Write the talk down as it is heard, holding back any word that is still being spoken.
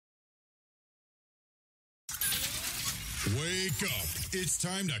Wake up. It's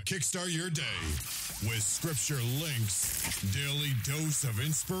time to kickstart your day with Scripture Links Daily Dose of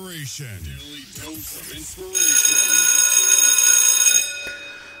Inspiration.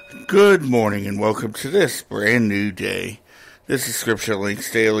 Good morning and welcome to this brand new day. This is Scripture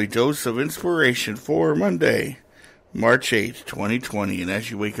Links Daily Dose of Inspiration for Monday, March 8th, 2020. And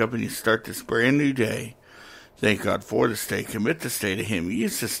as you wake up and you start this brand new day, thank God for this day. Commit this day to Him.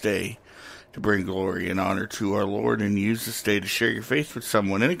 Use this day to bring glory and honor to our Lord, and use this day to share your faith with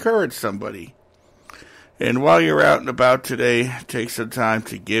someone and encourage somebody. And while you're out and about today, take some time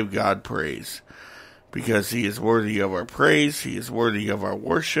to give God praise, because He is worthy of our praise, He is worthy of our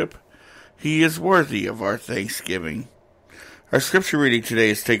worship, He is worthy of our thanksgiving. Our scripture reading today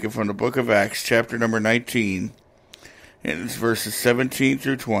is taken from the book of Acts, chapter number 19, and it's verses 17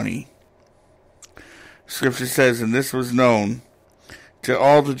 through 20. Scripture says, "And this was known to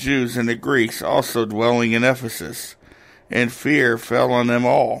all the Jews and the Greeks also dwelling in Ephesus, and fear fell on them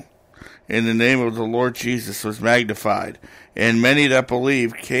all. And the name of the Lord Jesus was magnified, and many that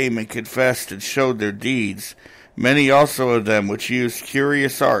believed came and confessed and showed their deeds. Many also of them which used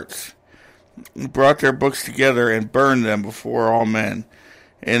curious arts brought their books together and burned them before all men.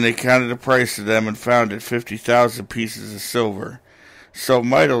 And they counted the price of them and found it 50,000 pieces of silver. So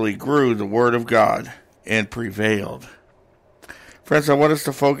mightily grew the word of God and prevailed." Friends, I want us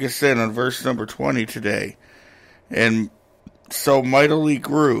to focus in on verse number 20 today. And so mightily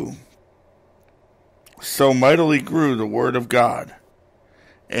grew the word of God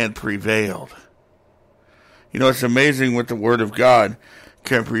and prevailed. You know, it's amazing what the word of God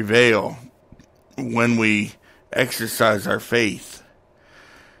can prevail when we exercise our faith.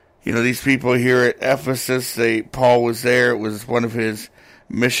 You know, these people here at Ephesus, Paul was there. It was one of his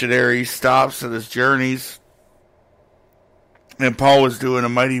missionary stops of his journeys. And Paul was doing a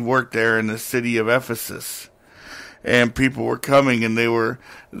mighty work there in the city of Ephesus. And people were coming and they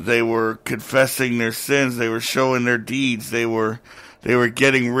were confessing their sins. They were showing their deeds. They were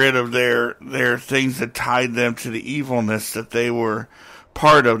getting rid of their things that tied them to the evilness that they were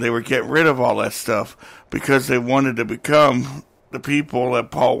part of. They were getting rid of all that stuff because they wanted to become the people that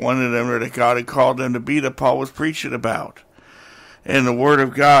Paul wanted them, or that God had called them to be, that Paul was preaching about. And the word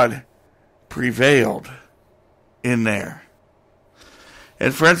of God prevailed in there.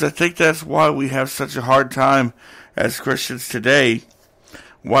 And friends, I think that's why we have such a hard time as Christians today,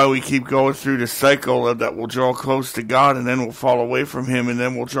 why we keep going through the cycle of that we'll draw close to God and then we'll fall away from Him, and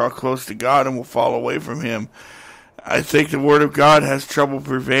then we'll draw close to God and we'll fall away from Him. I think the Word of God has trouble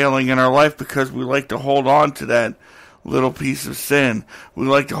prevailing in our life because we like to hold on to that little piece of sin. We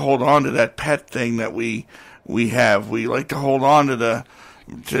like to hold on to that pet thing that we have. We like to hold on to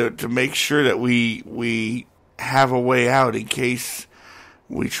to make sure that we have a way out in case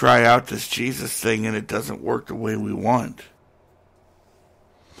we try out this Jesus thing and it doesn't work the way we want.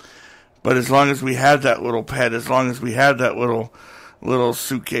 But as long as we have that little pet, as long as we have that little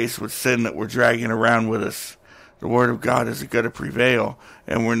suitcase with sin that we're dragging around with us, the Word of God isn't going to prevail,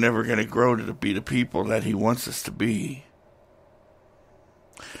 and we're never going to grow to be the people that He wants us to be.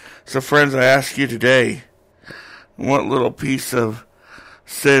 So friends, I ask you today, what little piece of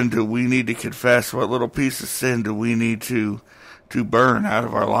sin do we need to confess? What little piece of sin do we need to burn out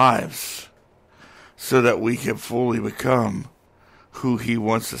of our lives so that we can fully become who He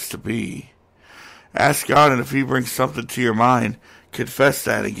wants us to be? Ask God, and if He brings something to your mind, confess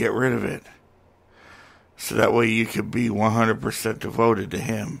that and get rid of it. So that way you can be 100% devoted to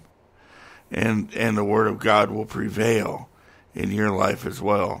Him. And the Word of God will prevail in your life as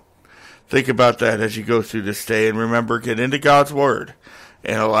well. Think about that as you go through this day. And remember, get into God's Word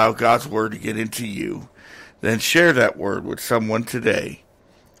and allow God's Word to get into you. Then share that word with someone today.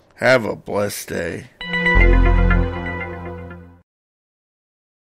 Have a blessed day.